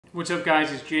What's up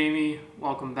guys, it's Jamey.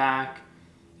 Welcome back.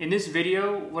 In this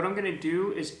video, what I'm going to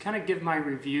do is kind of give my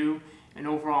review and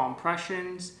overall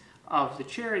impressions of the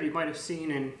chair that you might have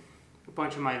seen in a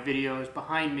bunch of my videos.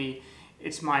 Behind me,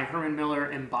 it's my Herman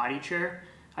Miller Embody chair.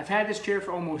 I've had this chair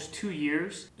for almost 2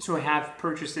 years, so I have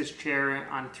purchased this chair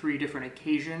on 3 different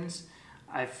occasions.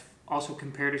 I've also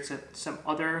compared it to some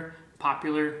other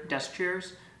popular desk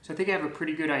chairs, so I think I have a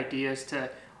pretty good idea as to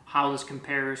how this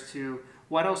compares to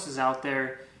what else is out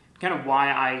there, kind of why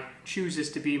I choose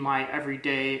this to be my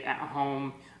everyday at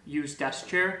home used desk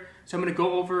chair. So I'm going to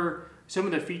go over some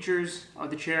of the features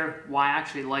of the chair, why I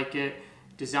actually like it,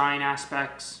 design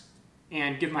aspects,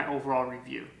 and give my overall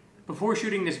review. Before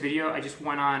shooting this video, I just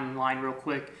went online real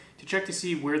quick to check to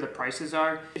see where the prices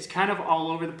are. It's kind of all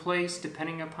over the place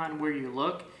depending upon where you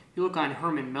look. If you look on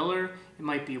Herman Miller, it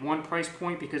might be one price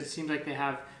point because it seems like they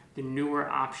have the newer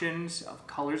options of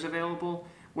colors available,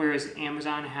 whereas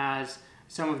Amazon has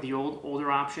some of the older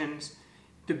options.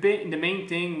 The main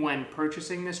thing when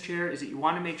purchasing this chair is that you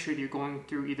want to make sure that you're going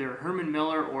through either Herman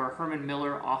Miller or a Herman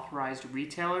Miller authorized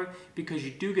retailer, because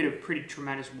you do get a pretty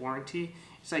tremendous warranty.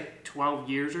 It's like 12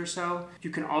 years or so. You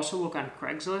can also look on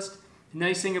Craigslist. The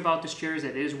nice thing about this chair is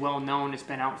that it is well known. It's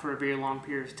been out for a very long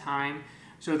period of time,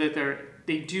 so that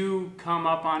they do come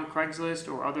up on Craigslist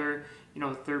or other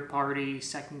third-party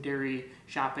secondary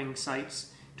shopping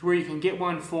sites, to where you can get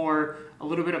one for a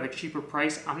little bit of a cheaper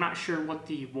price. I'm not sure what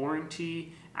the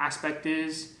warranty aspect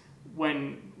is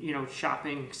when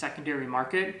shopping secondary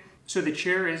market. So the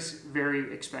chair is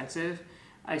very expensive.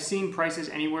 I've seen prices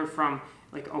anywhere from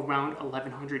like around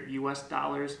 $1,100 US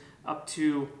up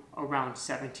to around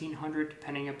 $1,700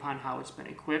 depending upon how it's been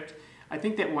equipped. I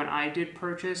think that when I did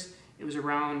purchase, it was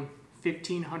around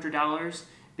 $1,500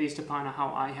 based upon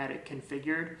how I had it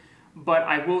configured. But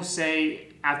I will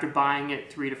say, after buying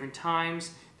it 3 different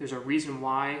times, there's a reason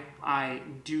why I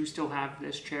do still have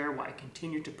this chair, why I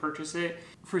continue to purchase it.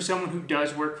 For someone who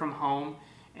does work from home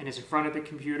and is in front of the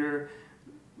computer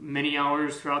many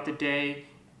hours throughout the day,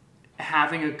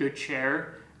 having a good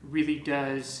chair really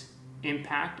does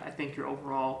impact, I think, your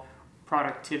overall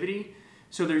productivity.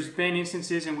 So there's been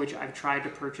instances in which I've tried to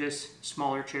purchase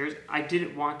smaller chairs. I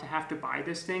didn't want to have to buy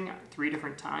this thing 3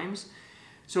 different times.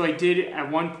 So I did,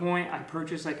 at one point, I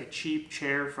purchased like a cheap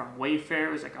chair from Wayfair.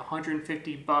 It was like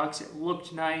 150 bucks. It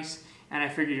looked nice. And I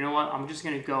figured, you know what, I'm just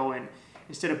gonna go and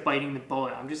instead of biting the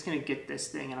bullet, I'm just gonna get this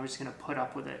thing and I'm just gonna put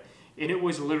up with it. And it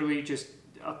was literally just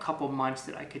a couple months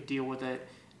that I could deal with it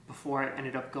before I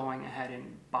ended up going ahead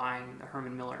and buying the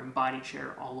Herman Miller Embody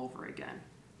chair all over again.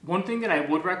 One thing that I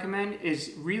would recommend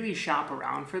is really shop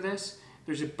around for this.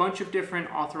 There's a bunch of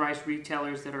different authorized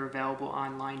retailers that are available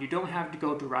online. You don't have to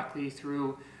go directly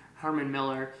through Herman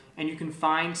Miller, and you can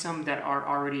find some that are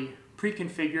already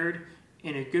pre-configured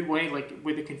in a good way, like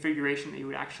with the configuration that you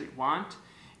would actually want,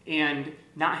 and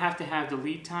not have to have the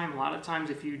lead time. A lot of times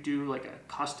if you do like a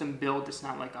custom build, it's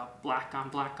not like a black on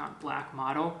black on black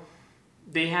model,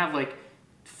 they have like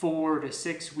 4 to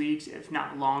 6 weeks, if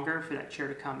not longer, for that chair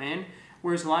to come in.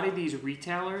 Whereas a lot of these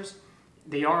retailers,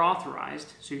 they are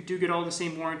authorized, so you do get all the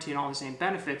same warranty and all the same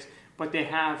benefits, but they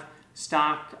have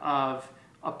stock of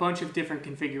a bunch of different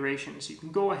configurations. You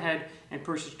can go ahead and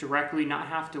purchase directly, not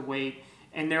have to wait,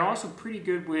 and they're also pretty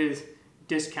good with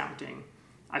discounting.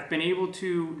 I've been able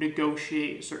to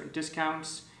negotiate certain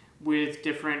discounts with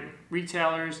different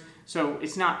retailers, so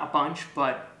it's not a bunch,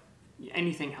 but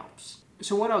anything helps.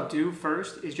 So what I'll do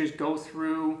first is just go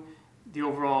through the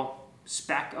overall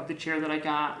spec of the chair that I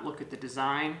got, look at the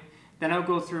design. Then I'll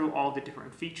go through all the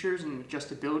different features and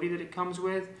adjustability that it comes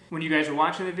with. When you guys are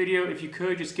watching the video, if you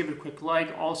could, just give it a quick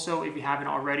like. Also, if you haven't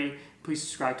already, please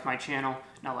subscribe to my channel.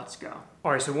 Now let's go.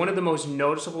 All right, so one of the most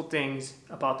noticeable things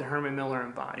about the Herman Miller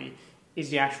Embody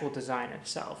is the actual design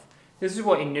itself. This is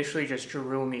what initially just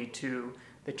drew me to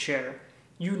the chair.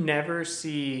 You never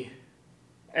see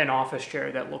an office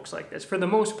chair that looks like this. For the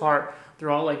most part,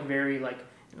 they're all like very like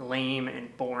lame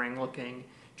and boring looking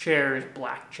chairs,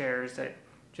 black chairs that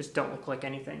just don't look like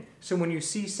anything. So when you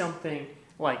see something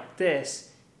like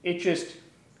this, it's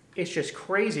just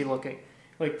crazy looking.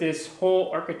 Like this whole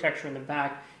architecture in the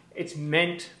back, it's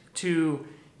meant to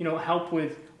help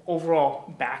with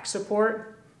overall back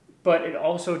support, but it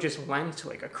also just lends to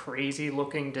like a crazy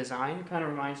looking design. It kind of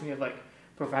reminds me of like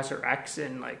Professor X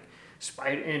and like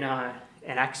Spider in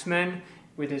X-Men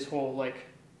with his whole like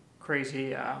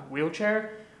crazy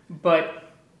wheelchair.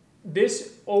 But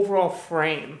this overall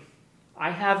frame, I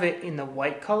have it in the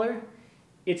white color.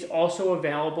 It's also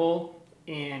available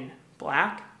in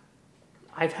black.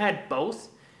 I've had both.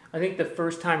 I think the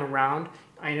first time around,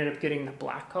 I ended up getting the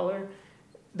black color.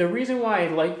 The reason why I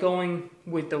like going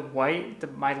with the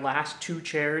white, my last two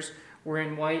chairs were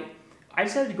in white, I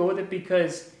decided to go with it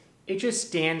because it just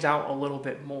stands out a little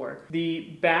bit more.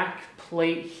 The back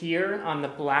plate here on the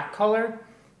black color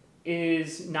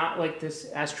is not like this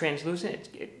as translucent.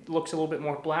 It looks a little bit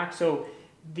more black. So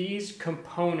these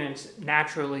components,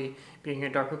 naturally being a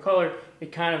darker color,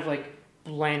 it kind of like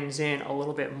blends in a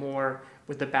little bit more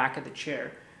with the back of the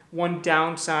chair. One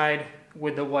downside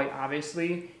with the white,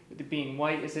 obviously, with it being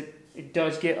white, is it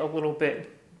does get a little bit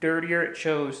dirtier. It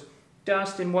shows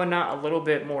dust and whatnot a little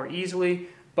bit more easily,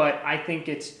 but I think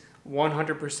it's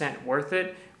 100% worth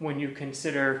it when you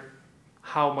consider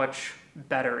how much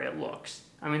better it looks.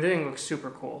 I mean, the thing looks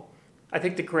super cool. I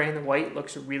think the gray and the white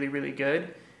looks really, really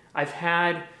good. I've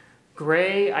had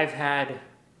gray, I've had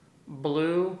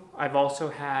blue, I've also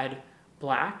had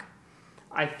black.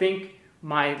 I think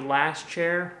my last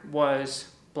chair was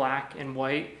black and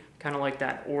white, kind of like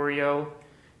that Oreo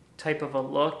type of a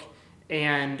look.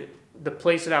 And the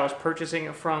place that I was purchasing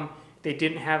it from, they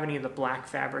didn't have any of the black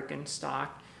fabric in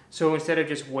stock. So instead of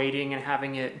just waiting and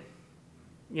having it,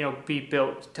 you know, be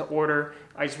built to order,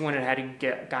 I just went ahead and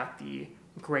got the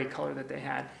gray color that they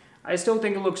had. I still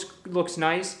think it looks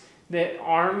nice. The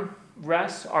arm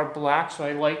rests are black, so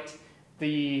I liked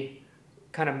the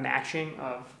kind of matching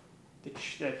of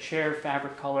the chair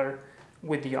fabric color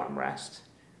with the armrest.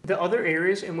 The other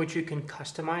areas in which you can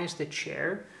customize the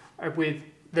chair are with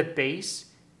the base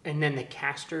and then the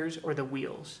casters or the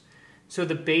wheels. So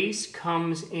the base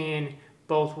comes in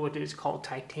both what is called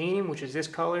titanium, which is this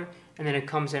color, and then it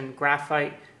comes in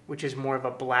graphite, which is more of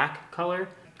a black color.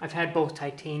 I've had both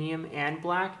titanium and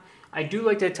black. I do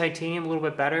like the titanium a little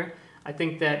bit better. I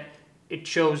think that it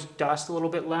shows dust a little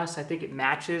bit less. I think it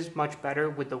matches much better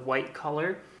with the white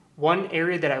color. One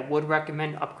area that I would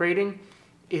recommend upgrading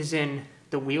is in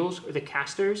the wheels or the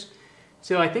casters.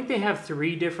 So I think they have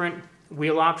 3 different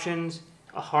wheel options: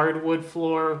 a hardwood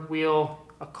floor wheel,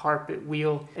 a carpet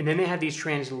wheel, and then they have these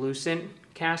translucent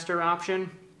caster option.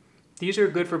 These are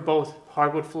good for both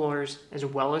hardwood floors as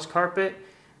well as carpet,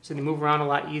 so they move around a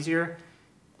lot easier.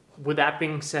 With that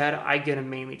being said, I get them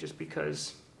mainly just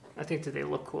because I think that they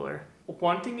look cooler.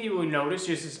 One thing that you will notice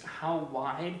just is how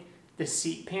wide the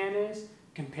seat pan is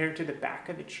compared to the back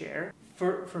of the chair.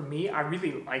 For me, I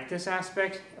really like this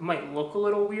aspect. It might look a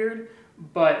little weird,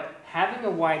 but having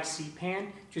a wide seat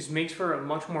pan just makes for a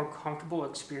much more comfortable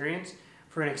experience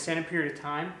for an extended period of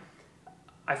time.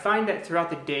 I find that throughout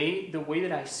the day, the way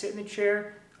that I sit in the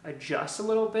chair adjusts a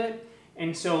little bit,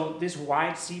 and so this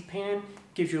wide seat pan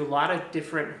gives you a lot of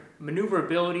different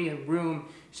maneuverability and room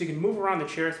so you can move around the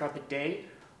chair throughout the day,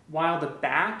 while the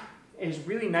back is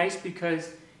really nice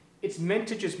because it's meant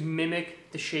to just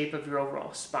mimic the shape of your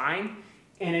overall spine,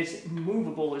 and it's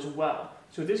movable as well.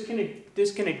 So this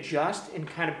can adjust and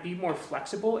kind of be more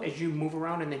flexible as you move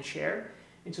around in the chair.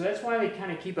 And so that's why they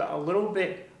kind of keep it a little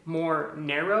bit more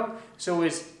narrow. So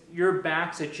as your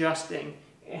back's adjusting,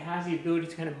 it has the ability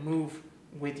to kind of move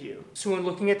with you. So when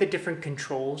looking at the different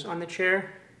controls on the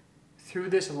chair, through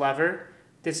this lever,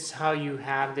 this is how you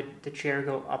have the chair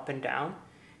go up and down.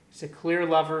 It's a clear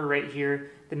lever right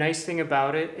here. The nice thing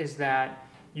about it is that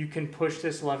you can push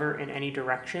this lever in any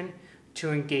direction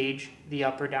to engage the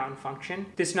up or down function.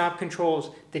 This knob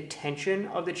controls the tension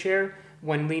of the chair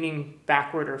when leaning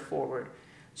backward or forward.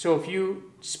 So if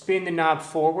you spin the knob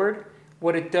forward,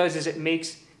 what it does is it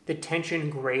makes the tension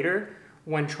greater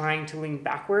when trying to lean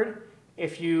backward.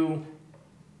 If you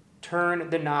turn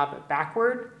the knob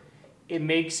backward, it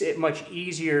makes it much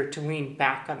easier to lean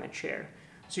back on the chair.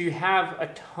 So you have a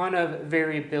ton of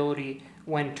variability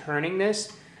when turning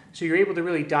this. So you're able to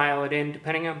really dial it in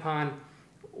depending upon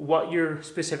what your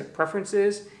specific preference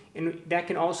is, and that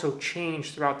can also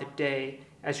change throughout the day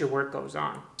as your work goes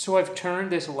on. So I've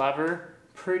turned this lever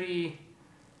pretty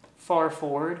far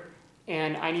forward,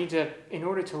 and I need to, in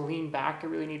order to lean back, I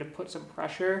really need to put some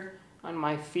pressure on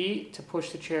my feet to push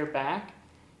the chair back.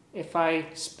 If I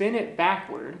spin it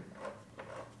backward,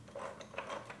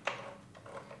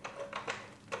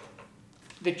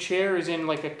 the chair is in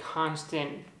like a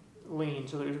constant lean,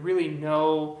 so there's really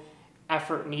no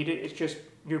effort needed. It's just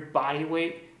your body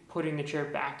weight putting the chair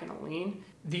back in a lean.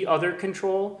 The other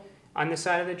control on the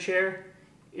side of the chair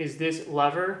is this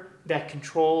lever that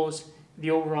controls the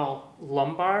overall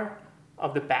lumbar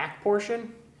of the back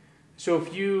portion. So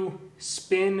if you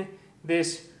spin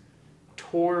this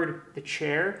toward the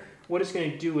chair, what it's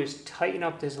going to do is tighten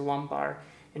up this lumbar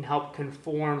and help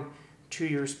conform to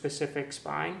your specific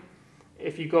spine.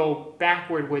 If you go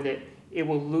backward with it, it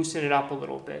will loosen it up a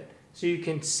little bit. So you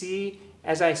can see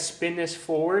as I spin this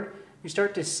forward, you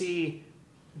start to see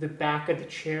the back of the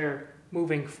chair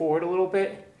moving forward a little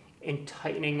bit, and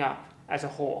tightening up as a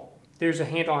whole. There's a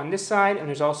handle on this side, and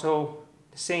there's also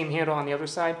the same handle on the other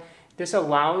side. This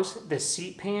allows the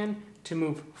seat pan to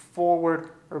move forward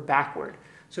or backward.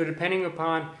 So depending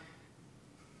upon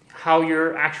how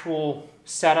your actual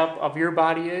setup of your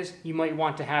body is, you might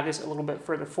want to have this a little bit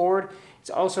further forward. It's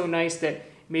also nice that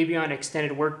maybe on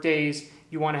extended work days,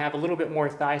 you want to have a little bit more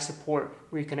thigh support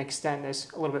where you can extend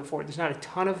this a little bit forward. There's not a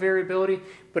ton of variability,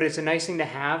 but it's a nice thing to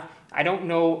have. I don't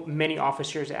know many office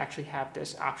chairs that actually have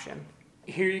this option.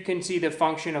 Here you can see the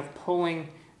function of pulling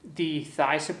the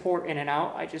thigh support in and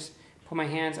out. I just put my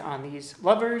hands on these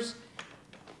levers,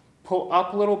 pull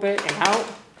up a little bit and out.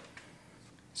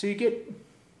 So you get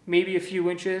maybe a few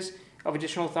inches of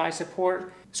additional thigh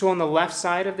support. So on the left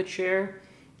side of the chair,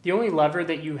 the only lever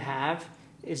that you have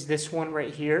is this one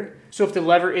right here. So if the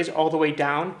lever is all the way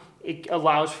down, it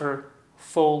allows for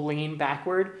full lean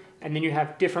backward, and then you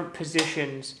have different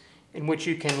positions in which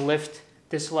you can lift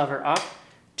this lever up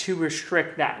to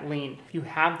restrict that lean. If you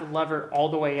have the lever all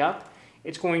the way up,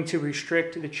 it's going to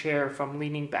restrict the chair from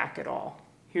leaning back at all.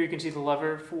 Here you can see the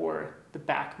lever for the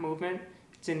back movement.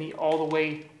 It's in the all the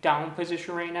way down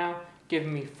position right now,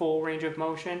 giving me full range of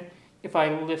motion. If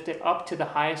I lift it up to the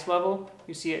highest level,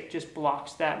 you see it just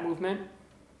blocks that movement.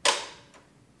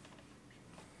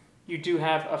 You do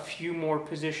have a few more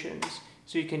positions,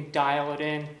 so you can dial it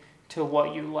in to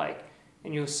what you like.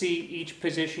 And you'll see each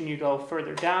position you go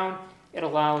further down, it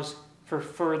allows for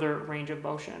further range of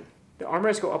motion. The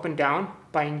armrests go up and down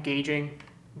by engaging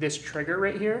this trigger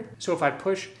right here. So if I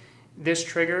push this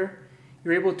trigger,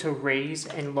 you're able to raise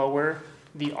and lower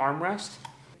the armrest.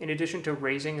 In addition to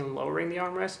raising and lowering the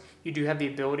armrest, you do have the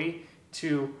ability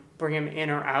to bring them in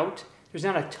or out. There's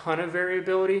not a ton of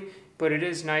variability, but it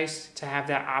is nice to have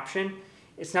that option.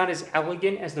 It's not as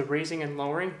elegant as the raising and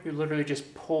lowering. You literally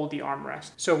just pull the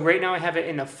armrest. So right now I have it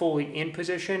in a fully in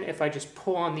position. If I just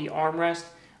pull on the armrest,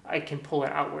 I can pull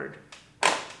it outward.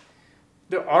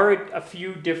 There are a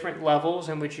few different levels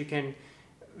in which you can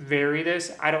vary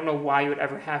this. I don't know why you would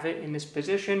ever have it in this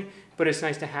position, but it's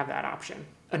nice to have that option.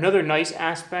 Another nice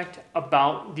aspect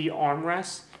about the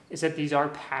armrests is that these are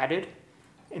padded,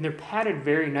 and they're padded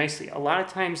very nicely. A lot of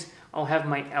times I'll have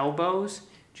my elbows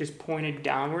just pointed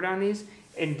downward on these,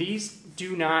 and these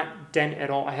do not dent at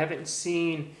all. I haven't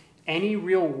seen any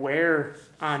real wear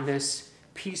on this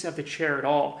piece of the chair at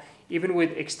all, even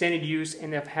with extended use,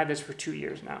 and I've had this for 2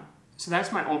 years now. So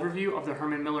that's my overview of the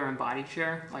Herman Miller Embody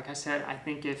chair. Like I said, I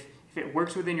think if it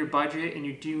works within your budget and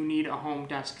you do need a home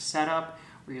desk setup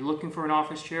or you're looking for an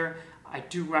office chair, I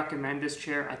do recommend this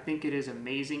chair. I think it is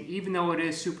amazing. Even though it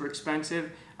is super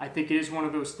expensive, I think it is one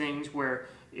of those things where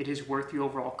it is worth the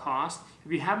overall cost.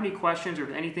 If you have any questions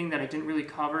or anything that I didn't really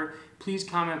cover, please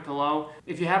comment below.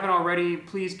 If you haven't already,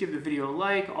 please give the video a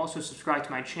like. Also subscribe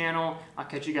to my channel. I'll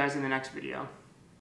catch you guys in the next video.